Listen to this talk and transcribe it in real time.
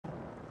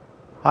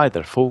Hi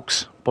there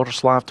folks,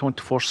 Borislav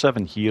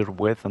 24/7 here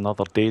with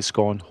another Days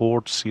Gone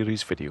Horde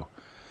series video.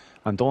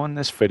 And on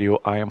this video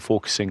I am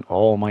focusing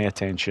all my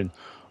attention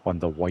on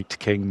the White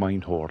King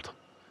Mine Horde.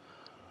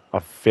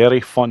 A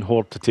very fun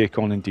horde to take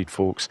on indeed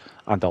folks,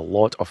 and a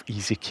lot of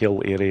easy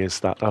kill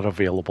areas that are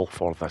available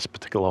for this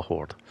particular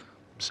horde.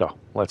 So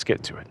let's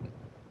get to it.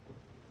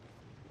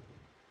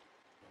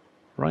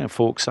 Right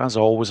folks, as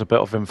always, a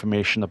bit of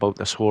information about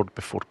this horde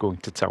before going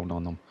to town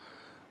on them.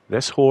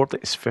 This horde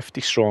is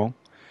 50 strong.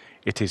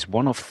 It is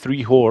one of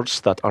 3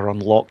 hordes that are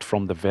unlocked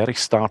from the very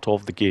start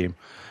of the game,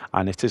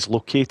 and it is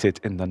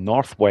located in the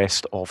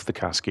northwest of the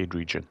Cascade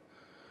region.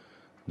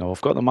 Now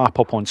I've got the map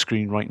up on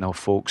screen right now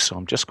folks, so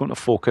I'm just going to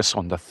focus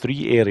on the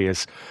 3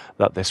 areas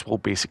that this will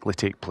basically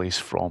take place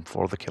from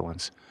for the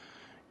killings.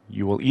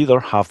 You will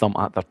either have them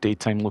at their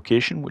daytime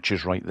location, which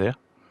is right there.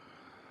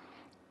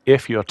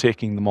 If you are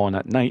taking them on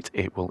at night,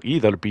 it will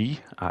either be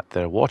at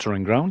their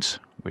watering grounds,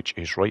 which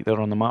is right there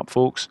on the map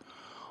folks,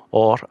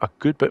 or a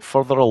good bit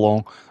further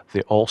along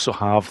they also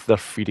have their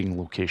feeding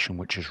location,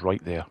 which is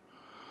right there.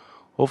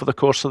 Over the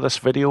course of this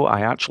video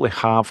I actually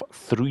have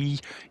 3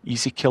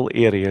 easy kill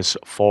areas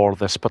for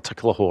this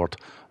particular horde,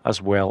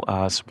 as well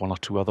as 1 or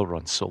 2 other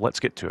runs, so let's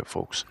get to it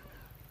folks.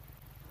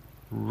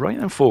 Right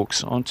then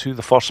folks, on to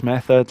the first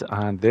method,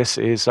 and this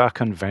is a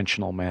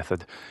conventional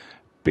method.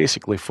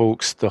 Basically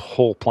folks, the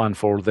whole plan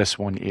for this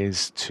one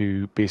is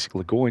to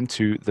basically go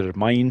into their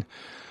mine,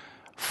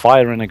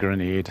 fire in a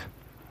grenade,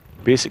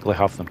 basically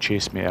have them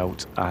chase me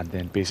out, and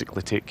then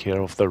basically take care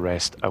of the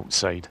rest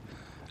outside.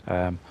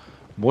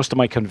 Most of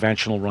my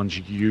conventional runs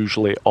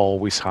usually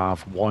always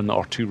have 1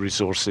 or 2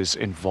 resources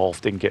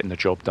involved in getting the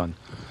job done,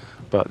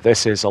 but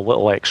this is a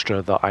little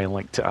extra that I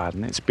like to add,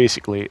 and it's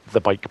basically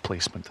the bike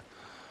placement.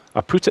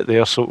 I put it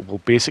there so it will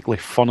basically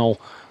funnel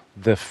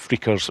the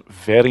freakers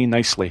very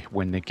nicely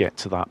when they get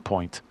to that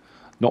point.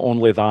 Not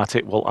only that,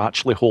 it will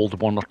actually hold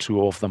 1 or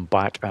 2 of them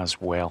back as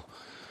well.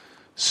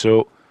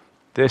 So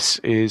this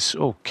is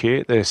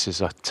okay, this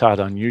is a tad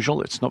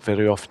unusual. It's not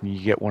very often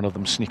you get one of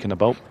them sneaking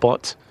about,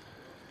 but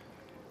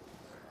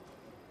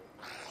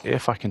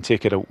if I can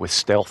take it out with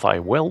stealth I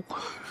will.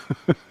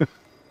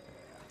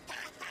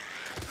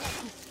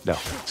 No,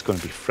 it's going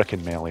to be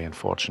frickin' melee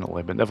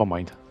unfortunately, but never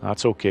mind,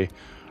 that's okay.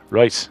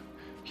 Right,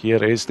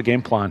 here is the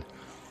game plan.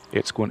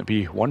 It's going to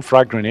be 1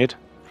 frag grenade,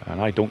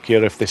 and I don't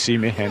care if they see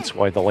me, hence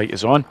why the light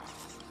is on.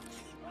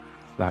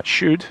 That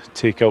should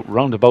take out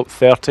round about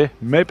 30,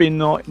 maybe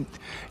not.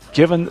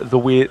 Given the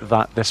way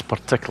that this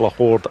particular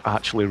horde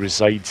actually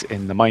resides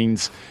in the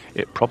mines,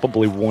 it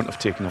probably won't have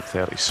taken up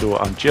 30. So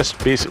I'm just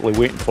basically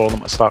waiting for them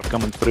to start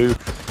coming through,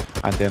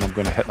 and then I'm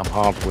going to hit them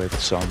hard with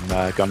some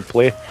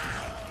gunplay.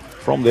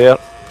 From there,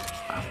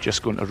 I'm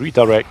just going to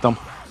redirect them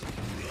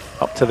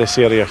up to this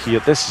area here.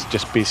 This is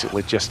just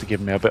basically just to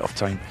give me a bit of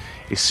time,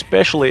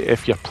 especially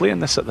if you're playing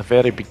this at the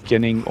very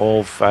beginning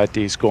of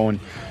Days Gone.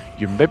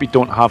 You maybe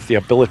don't have the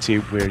ability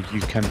where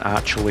you can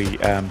actually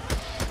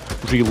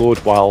reload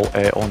while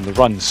on the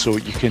run, so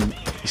you can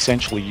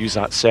essentially use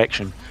that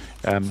section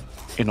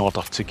in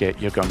order to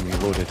get your gun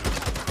reloaded.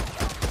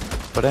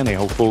 But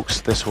anyhow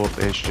folks, this horde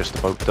is just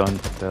about done.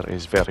 There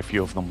is very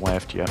few of them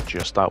left yet,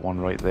 just that one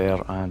right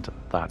there, and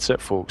that's it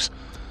folks.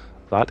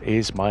 That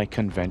is my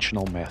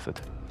conventional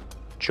method.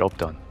 Job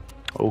done.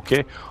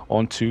 Okay,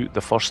 on to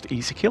the first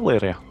easy kill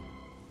area.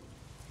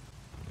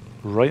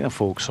 Right then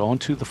folks, on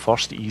to the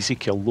first easy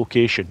kill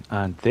location,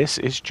 and this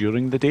is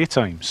during the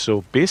daytime.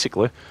 So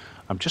basically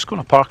I'm just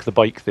going to park the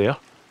bike there,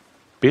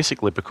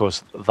 basically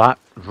because that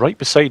right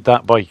beside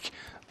that bike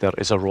there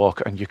is a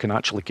rock, and you can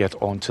actually get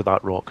onto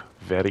that rock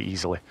very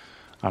easily,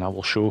 and I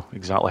will show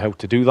exactly how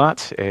to do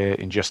that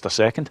in just a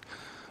second.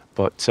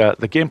 But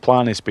the game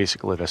plan is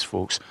basically this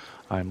folks.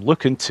 I'm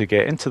looking to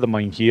get into the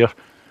mine here,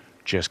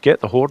 just get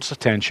the horde's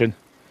attention,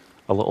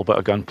 a little bit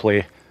of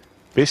gunplay,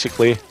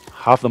 basically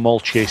have them all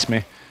chase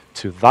me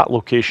to that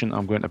location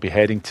I'm going to be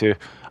heading to,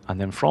 and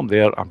then from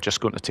there I'm just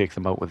going to take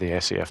them out with the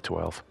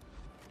SAF-12.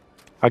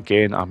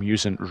 Again, I'm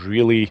using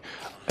really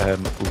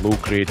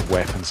low-grade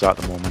weapons at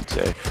the moment,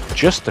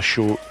 just to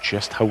show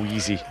just how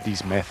easy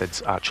these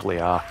methods actually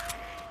are.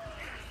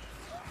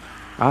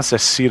 As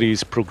this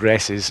series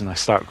progresses and I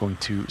start going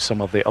to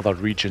some of the other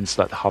regions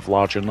that have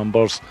larger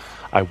numbers,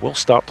 I will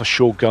start to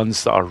show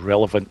guns that are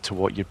relevant to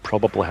what you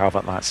probably have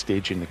at that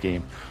stage in the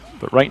game.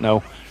 But right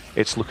now,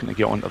 it's looking to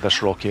get onto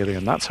this rock area,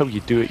 and that's how you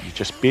do it. You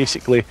just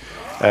basically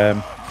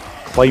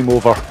climb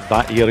over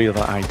that area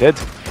that I did,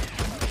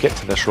 get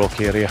to this rock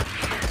area,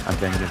 and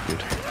then you're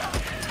good.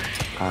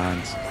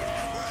 And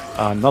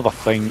another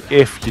thing,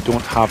 if you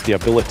don't have the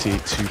ability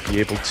to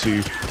be able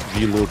to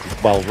reload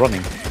while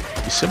running,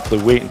 you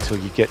simply wait until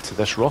you get to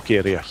this rock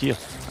area here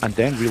and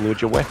then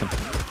reload your weapon,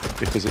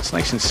 because it's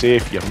nice and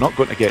safe. You're not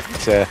going to get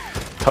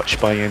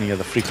touched by any of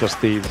the freakers.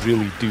 They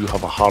really do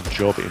have a hard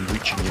job in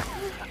reaching you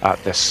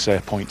at this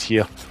point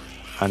here,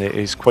 and it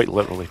is quite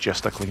literally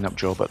just a clean up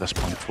job at this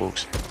point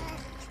folks.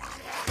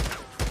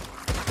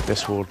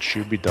 This horde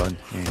should be done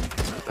in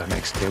the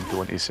next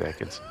 10-20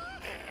 seconds.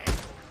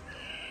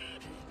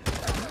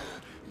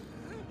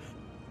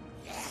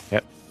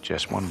 Yep,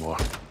 Just one more.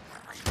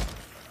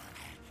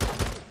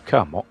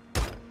 Come on.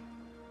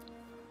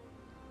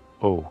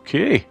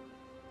 Okay.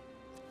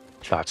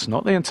 That's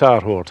not the entire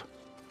horde.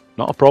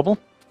 Not a problem.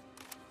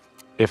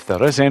 If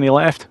there is any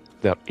left,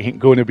 there ain't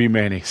going to be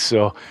many.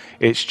 So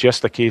it's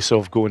just a case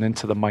of going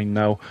into the mine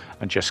now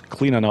and just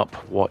cleaning up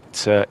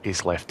what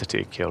is left to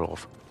take care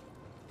of.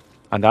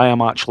 And I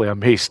am actually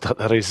amazed that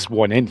there is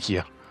one in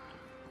here.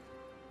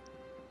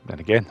 Then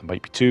again, it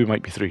might be two,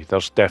 might be three.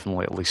 There's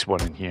definitely at least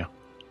one in here.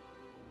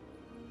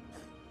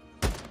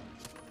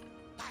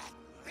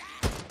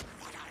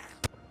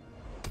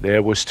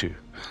 There was two.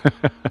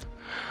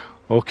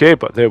 Okay,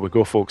 but there we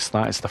go, folks.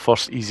 That is the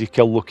first easy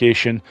kill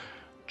location.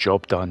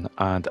 Job done,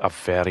 and a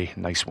very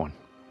nice one.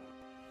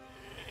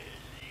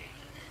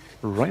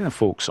 Right then,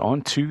 folks,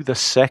 on to the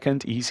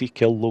second easy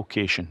kill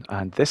location,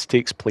 and this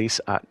takes place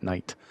at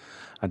night.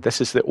 And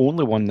this is the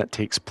only one that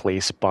takes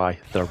place by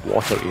their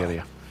water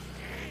area.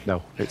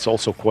 Now, it's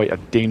also quite a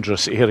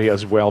dangerous area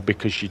as well,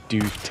 because you do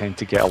tend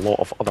to get a lot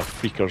of other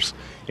freakers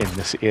in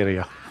this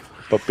area.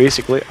 But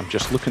basically, I'm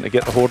just looking to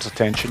get the horde's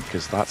attention,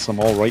 because that's them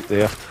all right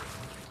there.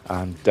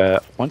 And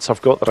once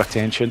I've got their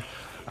attention,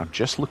 I'm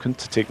just looking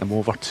to take them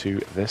over to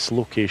this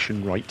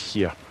location right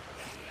here.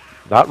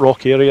 That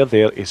rock area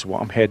there is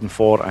what I'm heading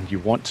for, and you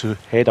want to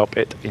head up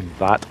it in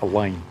that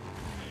line.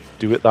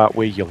 Do it that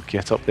way, you'll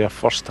get up there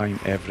first time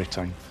every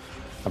time.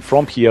 And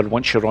from here,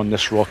 once you're on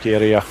this rock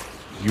area,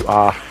 you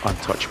are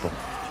untouchable.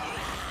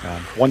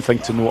 One thing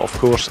to note, of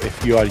course,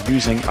 if you are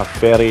using a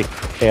very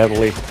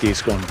early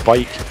Days Gone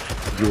bike,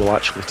 you will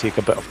actually take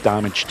a bit of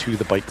damage to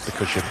the bike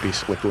because you're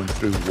basically going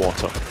through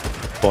water.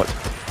 But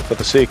for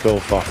the sake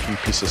of a few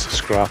pieces of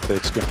scrap that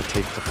it's going to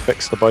take to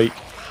fix the bike,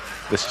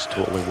 this is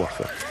totally worth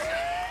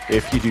it.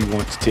 If you do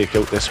want to take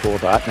out this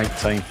horde at night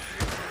time,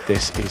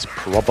 this is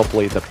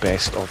probably the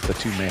best of the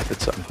two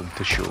methods that I'm going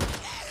to show,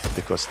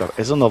 because there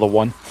is another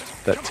one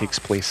that takes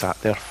place at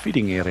their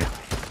feeding area,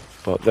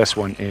 but this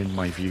one in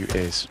my view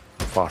is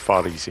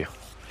far easier.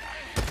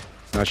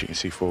 And as you can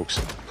see,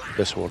 folks,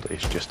 this horde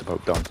is just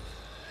about done.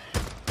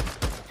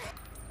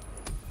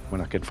 When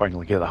I can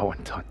finally get that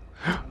one done.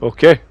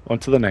 Okay, on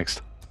to the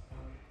next.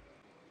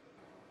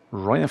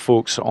 Right then,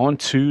 folks, on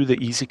to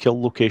the easy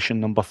kill location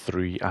number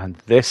 3, and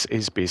this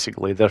is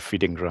basically their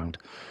feeding ground.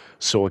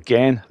 So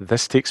again,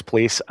 this takes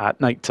place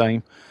at night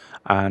time,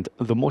 and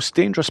the most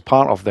dangerous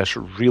part of this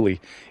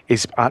really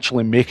is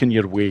actually making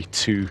your way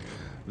to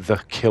the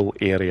kill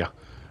area,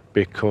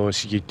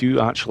 because you do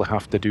actually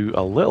have to do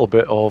a little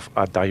bit of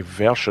a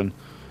diversion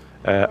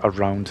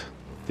around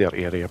their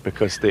area,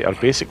 because they are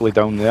basically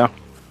down there.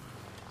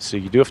 So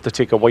you do have to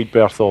take a wide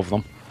berth of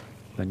them.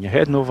 Then you're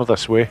heading over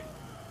this way.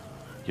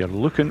 You're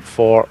looking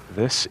for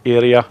this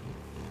area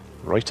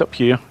right up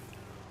here.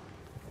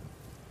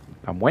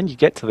 And when you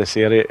get to this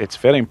area, it's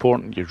very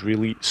important you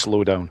really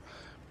slow down,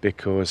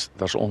 because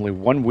there's only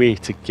one way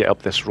to get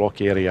up this rock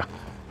area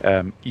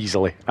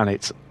easily, and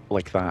it's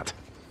like that.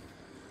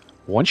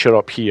 Once you're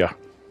up here,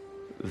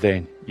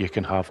 then you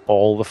can have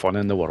all the fun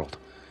in the world.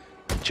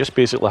 You just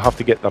basically have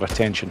to get their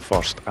attention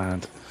first.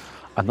 And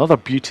another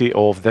beauty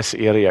of this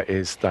area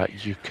is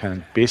that you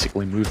can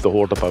basically move the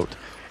horde about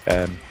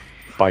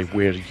by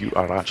where you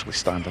are actually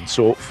standing.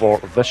 So for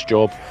this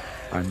job,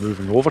 I'm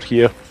moving over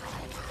here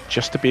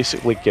just to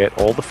basically get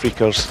all the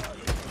freakers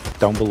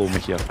down below me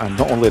here. And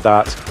not only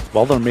that,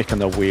 while they're making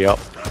their way up,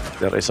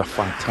 there is a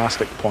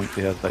fantastic point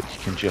there that you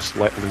can just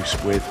let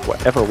loose with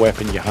whatever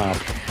weapon you have,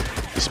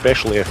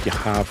 especially if you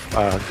have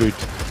a good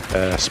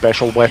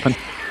special weapon,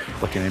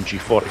 like an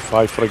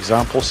MG45 for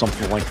example,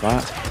 something like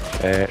that,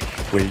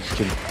 where you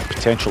can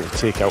potentially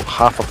take out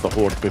half of the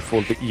horde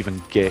before they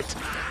even get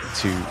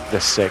to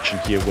this section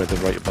here where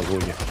they're right below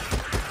you.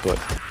 But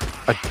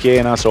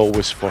again, as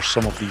always, for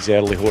some of these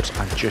early hordes,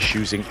 I'm just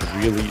using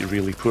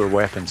really poor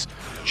weapons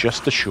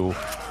just to show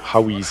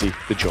how easy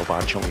the job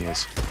actually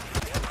is.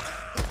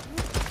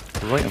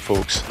 Right then,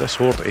 folks, this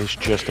horde is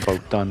just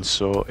about done,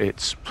 so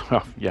it's,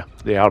 well, yeah,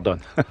 they are done.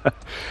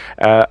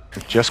 I'm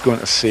just going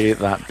to say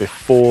that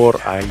before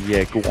I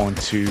go on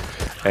to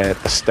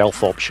the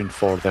stealth option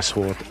for this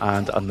horde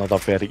and another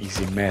very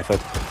easy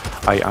method,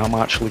 I am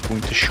actually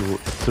going to show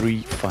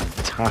 3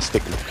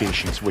 fantastic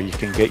locations where you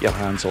can get your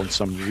hands on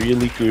some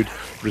really good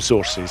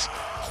resources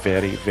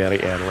very early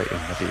in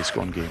the Days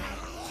Gone game.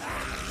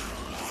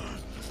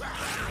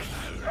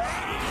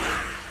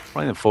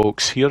 Right then,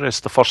 folks, here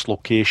is the first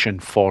location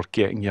for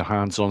getting your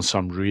hands on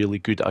some really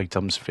good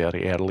items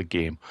very early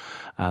game.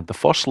 And the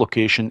first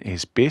location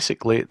is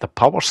basically the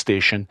power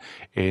station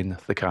in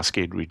the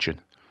Cascade region.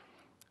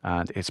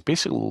 And it's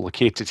basically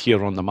located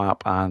here on the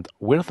map, and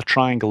where the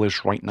triangle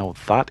is right now,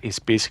 that is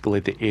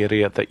basically the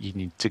area that you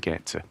need to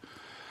get to.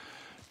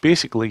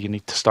 Basically, you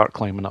need to start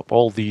climbing up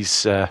all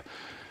these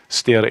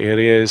stair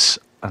areas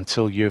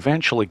until you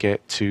eventually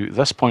get to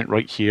this point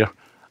right here.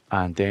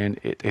 And then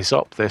it is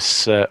up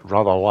this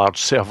rather large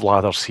set of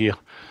ladders here.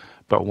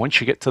 But once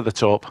you get to the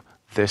top,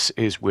 this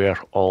is where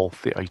all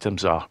the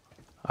items are.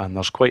 And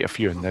there's quite a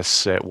few in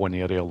this one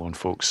area alone,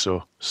 folks.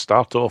 So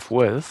start off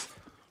with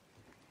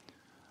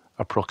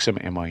a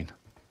proximity mine.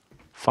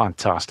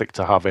 Fantastic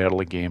to have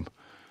early game.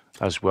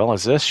 As well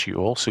as this, you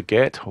also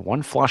get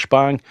one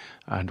flashbang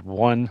and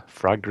one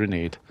frag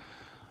grenade.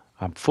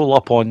 I'm full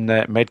up on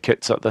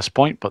medkits at this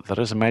point, but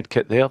there is a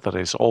medkit there. There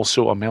is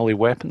also a melee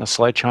weapon, a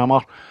sledgehammer,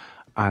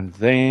 and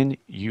then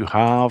you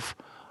have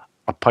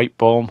a pipe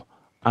bomb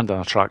and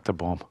an attractor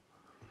bomb.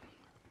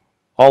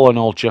 All in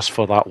all, just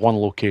for that one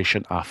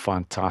location, a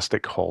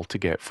fantastic haul to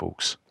get,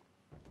 folks.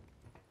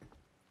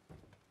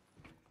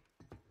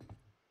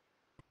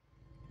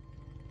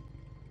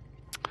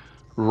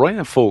 Right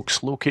then,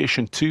 folks,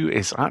 location 2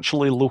 is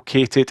actually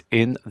located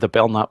in the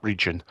Belknap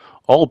region.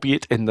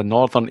 Albeit in the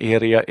northern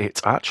area,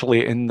 it's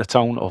actually in the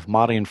town of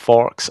Marion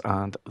Forks,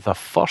 and the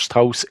first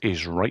house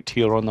is right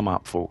here on the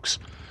map, folks.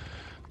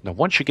 Now,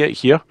 once you get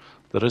here,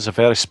 there is a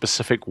very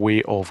specific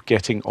way of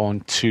getting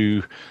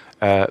onto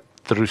the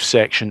roof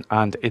section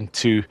and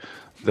into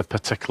the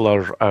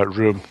particular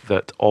room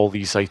that all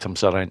these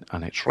items are in,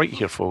 and it's right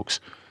here, folks.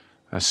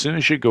 As soon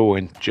as you go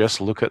in,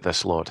 just look at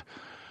this lot.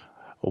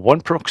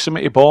 One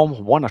proximity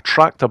bomb, one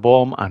attractor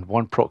bomb, and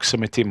one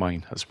proximity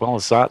mine. As well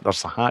as that,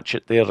 there's a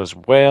hatchet there as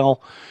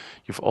well.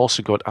 You've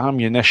also got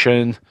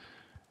ammunition.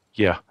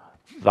 Yeah,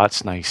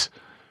 that's nice.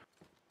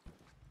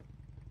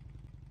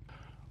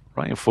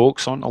 Right,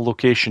 folks, on to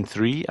location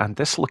 3, and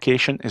this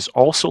location is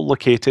also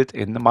located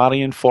in the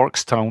Marion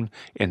Forks town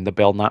in the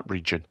Belknap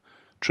region.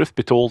 Truth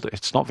be told,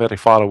 it's not very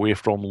far away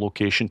from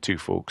location 2,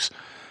 folks.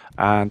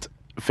 And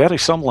very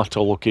similar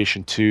to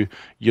location 2,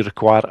 you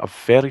require a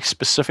very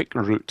specific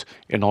route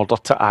in order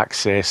to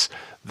access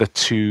the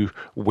 2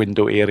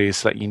 window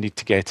areas that you need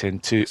to get in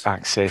to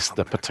access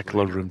the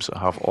particular rooms that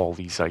have all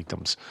these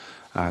items.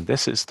 And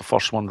this is the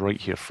first one right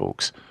here,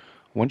 folks.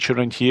 Once you're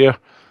in here,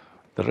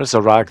 there is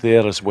a rag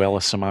there as well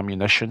as some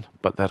ammunition,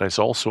 but there is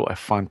also a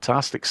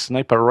fantastic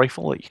sniper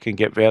rifle that you can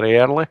get very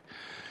early.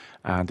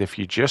 And if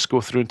you just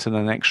go through into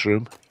the next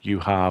room,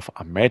 you have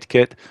a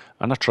medkit,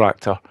 an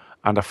attractor,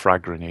 and a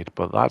frag grenade.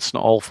 But that's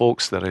not all,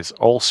 folks. There is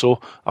also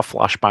a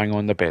flashbang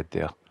on the bed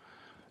there.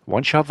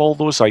 Once you have all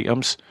those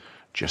items,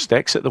 just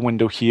exit the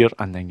window here,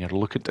 and then you're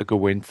looking to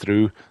go in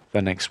through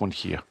the next one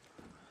here.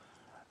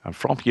 And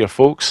from here,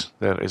 folks,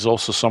 there is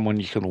also someone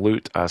you can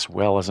loot as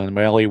well as a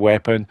melee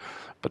weapon.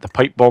 But the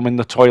pipe bomb in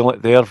the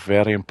toilet there,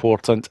 very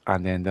important.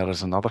 And then there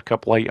is another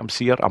couple items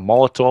here, a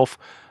Molotov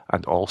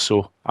and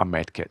also a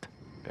medkit.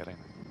 Very nice.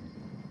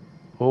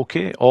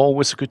 Okay,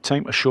 always a good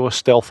time to show a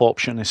stealth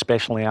option,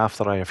 especially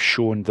after I have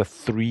shown the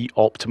 3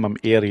 optimum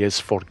areas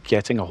for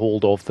getting a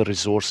hold of the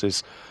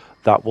resources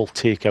that will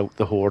take out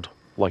the horde,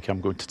 like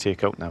I'm going to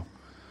take out now.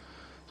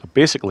 So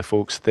basically,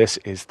 folks, this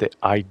is the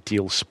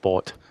ideal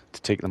spot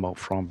to take them out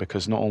from,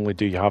 because not only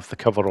do you have the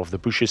cover of the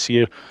bushes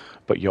here,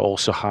 but you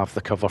also have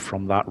the cover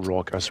from that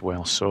rock as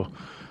well. So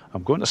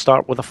I'm going to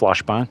start with a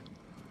flashbang.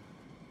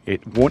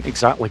 It won't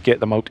exactly get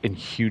them out in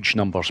huge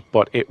numbers,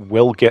 but it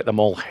will get them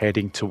all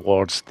heading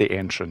towards the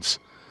entrance.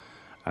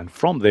 And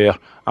from there,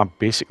 I'm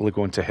basically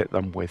going to hit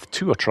them with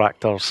 2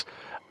 attractors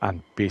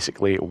and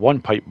basically 1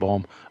 pipe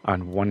bomb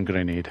and 1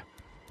 grenade.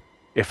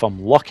 If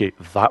I'm lucky,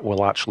 that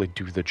will actually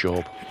do the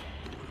job.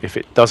 If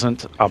it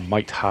doesn't, I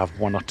might have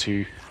 1 or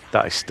 2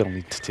 that I still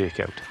need to take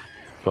out.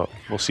 But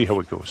we'll see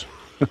how it goes.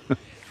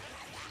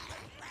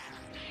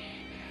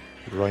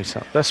 Right,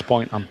 at this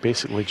point, I'm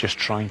basically just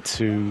trying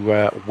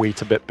to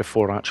wait a bit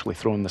before actually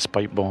throwing this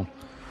pipe bomb,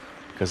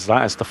 because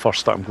that is the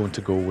first that I'm going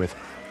to go with.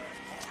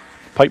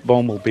 Pipe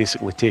bomb will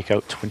basically take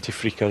out 20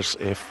 freakers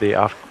if they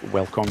are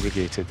well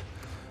congregated.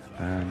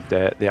 And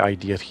the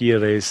idea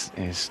here is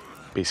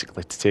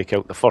basically to take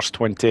out the first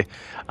 20,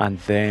 and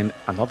then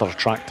another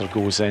attractor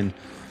goes in,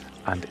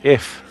 and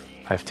if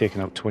I've taken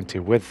out 20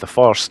 with the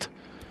first,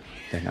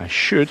 then I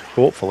should,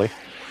 hopefully,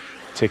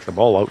 take them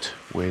all out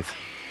with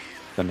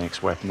the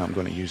next weapon I'm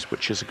going to use,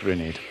 which is a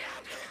grenade.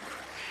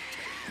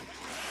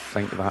 I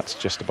think that's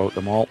just about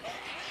them all.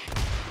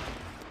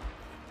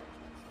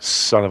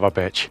 Son of a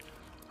bitch.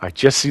 I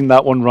just seen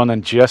that one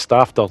running just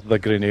after the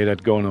grenade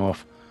had gone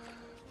off.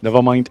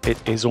 Never mind, it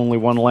is only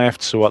 1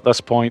 left, so at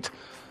this point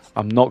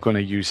I'm not going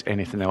to use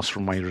anything else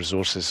from my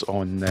resources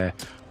on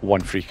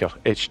 1 freaker.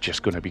 It's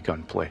just going to be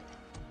gunplay.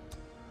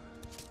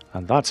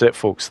 And that's it,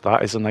 folks.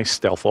 That is a nice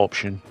stealth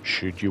option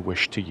should you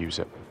wish to use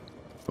it.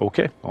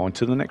 Okay, on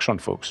to the next run,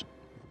 folks.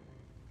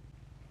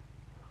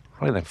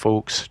 Right then,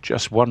 folks,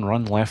 just 1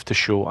 run left to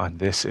show, and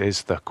this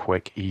is the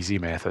quick, easy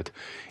method.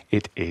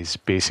 It is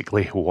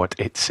basically what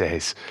it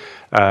says.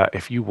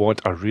 If you want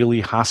a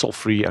really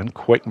hassle-free and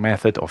quick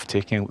method of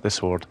taking out this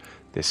horde,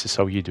 this is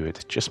how you do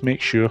it. Just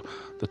make sure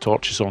the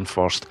torch is on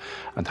first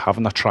and have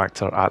an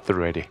attractor at the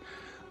ready.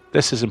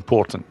 This is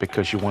important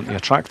because you want the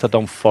attractor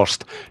down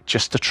first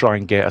just to try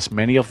and get as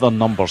many of the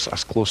numbers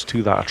as close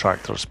to that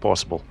attractor as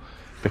possible,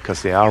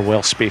 because they are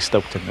well spaced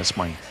out in this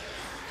mine.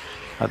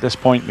 At this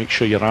point, make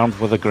sure you're armed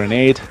with a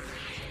grenade.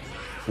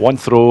 1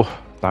 throw,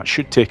 that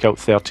should take out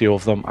 30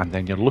 of them, and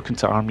then you're looking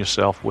to arm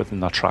yourself with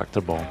an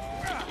attractor bomb.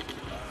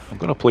 I'm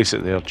going to place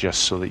it there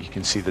just so that you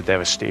can see the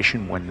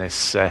devastation when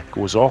this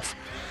goes off.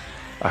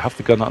 I have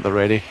the gun at the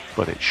ready,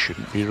 but it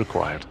shouldn't be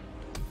required.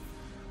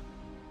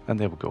 And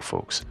there we go,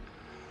 folks.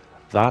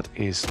 That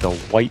is the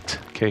White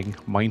King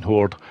Mine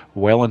Horde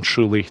well and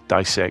truly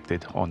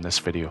dissected on this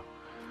video.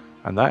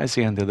 And that is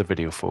the end of the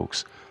video,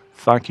 folks.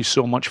 Thank you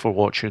so much for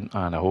watching,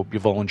 and I hope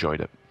you've all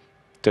enjoyed it.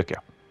 Take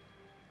care.